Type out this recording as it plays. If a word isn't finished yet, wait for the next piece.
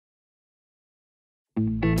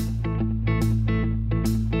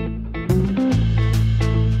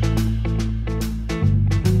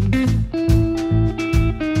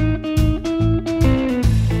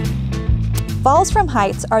Falls from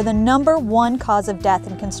heights are the #1 cause of death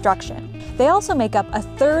in construction. They also make up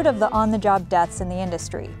 1/3 of the on-the-job deaths in the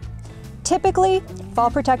industry. Typically, fall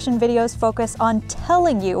protection videos focus on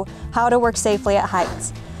telling you how to work safely at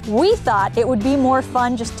heights. We thought it would be more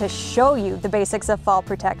fun just to show you the basics of fall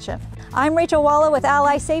protection. I'm Rachel Walla with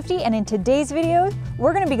Ally Safety, and in today's video,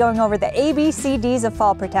 we're going to be going over the ABCDs of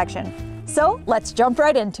fall protection. So let's jump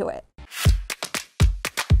right into it.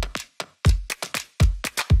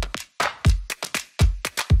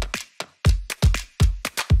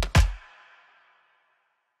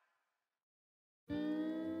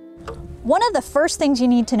 One of the first things you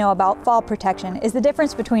need to know about fall protection is the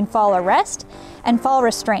difference between fall arrest and fall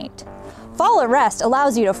restraint. Fall arrest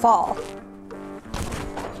allows you to fall.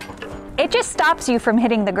 It just stops you from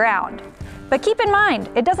hitting the ground. But keep in mind,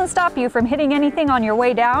 it doesn't stop you from hitting anything on your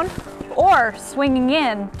way down or swinging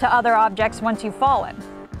in to other objects once you've fallen.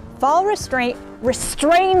 Fall restraint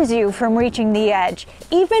restrains you from reaching the edge,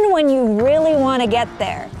 even when you really want to get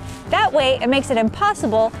there. That way, it makes it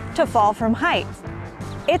impossible to fall from heights.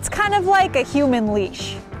 It's kind of like a human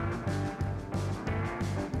leash.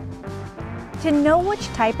 To know which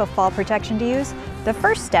type of fall protection to use, the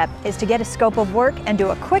first step is to get a scope of work and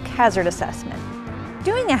do a quick hazard assessment.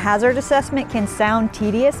 Doing a hazard assessment can sound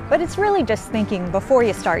tedious, but it's really just thinking before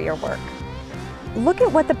you start your work. Look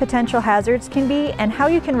at what the potential hazards can be and how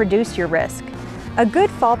you can reduce your risk. A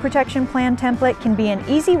good fall protection plan template can be an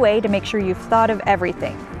easy way to make sure you've thought of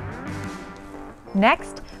everything.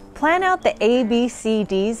 Next, plan out the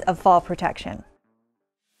ABCDs of fall protection.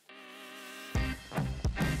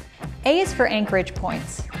 A is for anchorage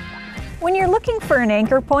points. When you're looking for an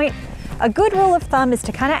anchor point, a good rule of thumb is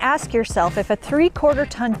to kind of ask yourself if a 3/4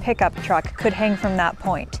 ton pickup truck could hang from that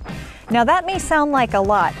point. Now that may sound like a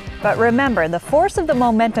lot, but remember, the force of the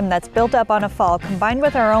momentum that's built up on a fall combined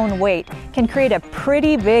with our own weight can create a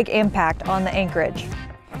pretty big impact on the anchorage.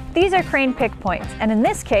 These are crane pick points, and in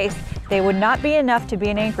this case, they would not be enough to be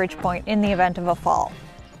an anchorage point in the event of a fall.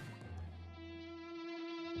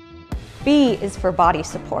 B is for body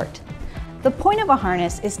support. The point of a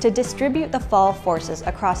harness is to distribute the fall forces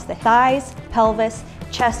across the thighs, pelvis,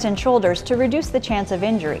 chest, and shoulders to reduce the chance of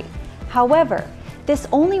injury. However, this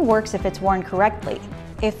only works if it's worn correctly.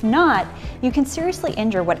 If not, you can seriously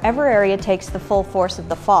injure whatever area takes the full force of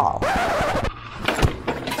the fall.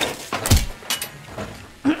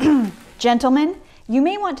 Gentlemen, you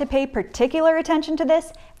may want to pay particular attention to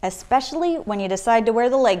this, especially when you decide to wear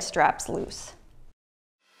the leg straps loose.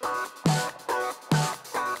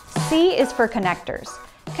 C is for connectors.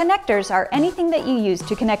 Connectors are anything that you use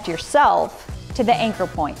to connect yourself to the anchor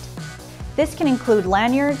point. This can include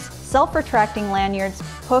lanyards, self-retracting lanyards,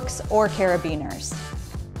 hooks, or carabiners.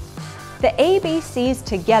 The ABCs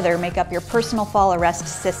together make up your personal fall arrest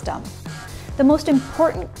system. The most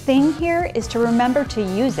important thing here is to remember to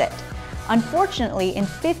use it. Unfortunately, in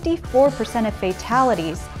 54% of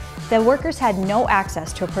fatalities, the workers had no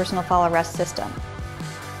access to a personal fall arrest system.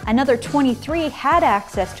 Another 23 had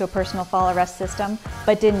access to a personal fall arrest system,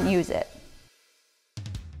 but didn't use it.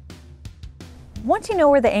 Once you know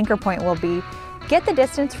where the anchor point will be, get the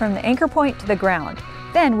distance from the anchor point to the ground.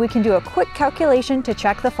 Then we can do a quick calculation to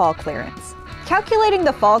check the fall clearance. Calculating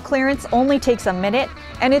the fall clearance only takes a minute,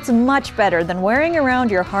 and it's much better than wearing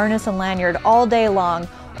around your harness and lanyard all day long,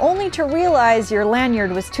 only to realize your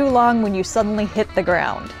lanyard was too long when you suddenly hit the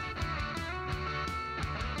ground.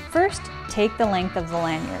 First, take the length of the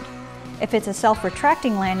lanyard. If it's a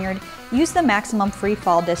self-retracting lanyard, use the maximum free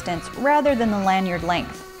fall distance rather than the lanyard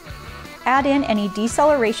length. Add in any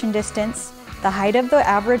deceleration distance, the height of the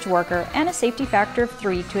average worker, and a safety factor of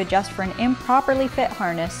 3 to adjust for an improperly fit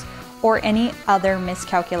harness or any other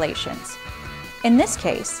miscalculations. In this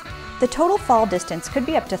case, the total fall distance could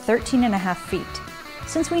be up to 13.5 feet.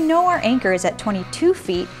 Since we know our anchor is at 22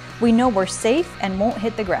 feet, we know we're safe and won't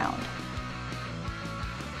hit the ground.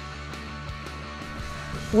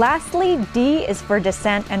 Lastly, D is for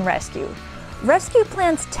descent and rescue. Rescue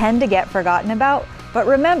plans tend to get forgotten about, but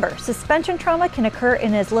remember, suspension trauma can occur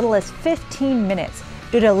in as little as 15 minutes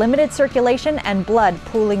due to limited circulation and blood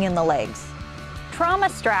pooling in the legs. Trauma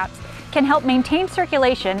straps can help maintain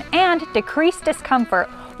circulation and decrease discomfort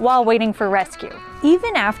while waiting for rescue.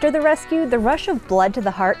 Even after the rescue, the rush of blood to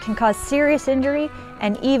the heart can cause serious injury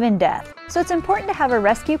and even death. So it's important to have a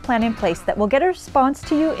rescue plan in place that will get a response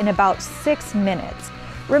to you in about 6 minutes.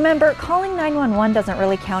 Remember, calling 911 doesn't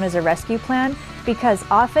really count as a rescue plan because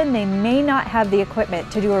often they may not have the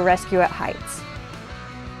equipment to do a rescue at heights.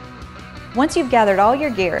 Once you've gathered all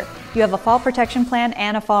your gear, you have a fall protection plan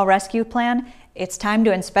and a fall rescue plan, it's time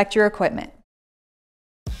to inspect your equipment.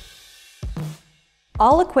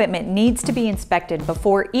 All equipment needs to be inspected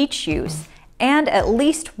before each use, and at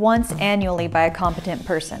least once annually by a competent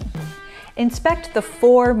person. Inspect the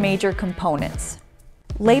 4 major components.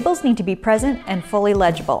 Labels need to be present and fully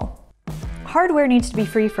legible. Hardware needs to be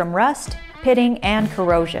free from rust, pitting, and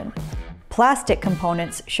corrosion. Plastic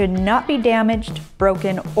components should not be damaged,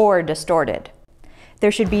 broken, or distorted.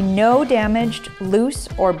 There should be no damaged, loose,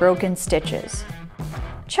 or broken stitches.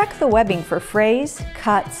 Check the webbing for frays,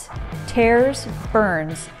 cuts, tears,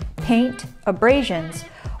 burns, paint, abrasions,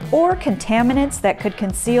 or contaminants that could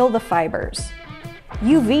conceal the fibers.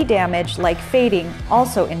 UV damage, like fading,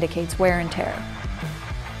 also indicates wear and tear.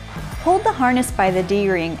 Hold the harness by the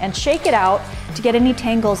D-ring and shake it out to get any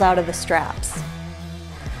tangles out of the straps.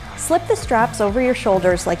 Slip the straps over your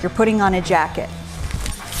shoulders like you're putting on a jacket.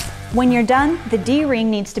 When you're done, the D-ring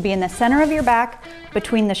needs to be in the center of your back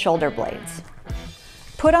between the shoulder blades.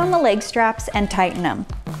 Put on the leg straps and tighten them.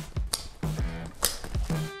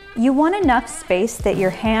 You want enough space that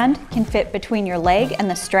your hand can fit between your leg and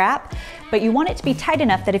the strap, but you want it to be tight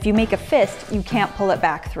enough that if you make a fist, you can't pull it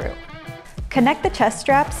back through. Connect the chest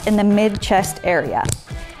straps in the mid-chest area.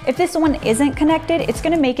 If this one isn't connected, it's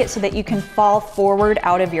going to make it so that you can fall forward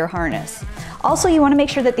out of your harness. Also, you want to make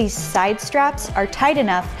sure that these side straps are tight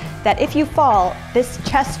enough that if you fall, this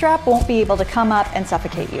chest strap won't be able to come up and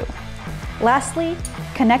suffocate you. Lastly,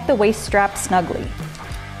 connect the waist strap snugly.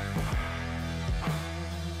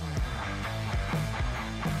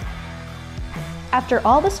 After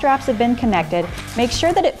all the straps have been connected, make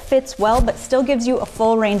sure that it fits well but still gives you a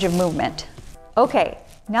full range of movement. Okay,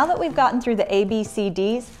 now that we've gotten through the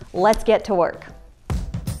ABCDs, let's get to work.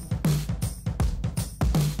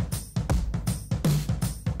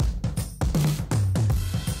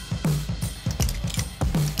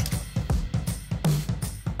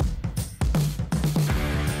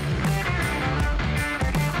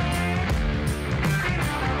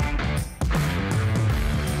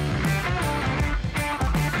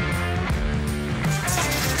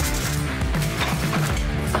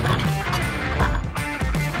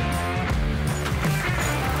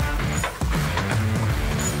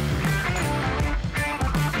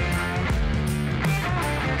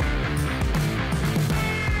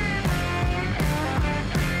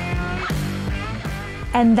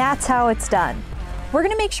 And that's how it's done. We're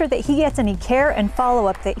gonna make sure that he gets any care and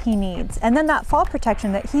follow-up that he needs. And then that fall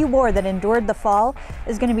protection that he wore that endured the fall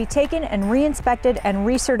is gonna be taken and re-inspected and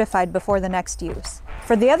recertified before the next use.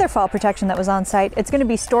 For the other fall protection that was on site, it's gonna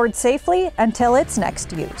be stored safely until its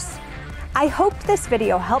next use. I hope this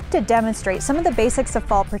video helped to demonstrate some of the basics of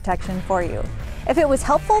fall protection for you. If it was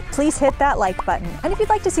helpful, please hit that like button. And if you'd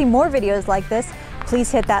like to see more videos like this,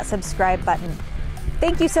 please hit that subscribe button.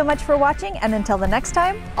 Thank you so much for watching, and until the next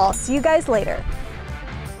time, I'll see you guys later.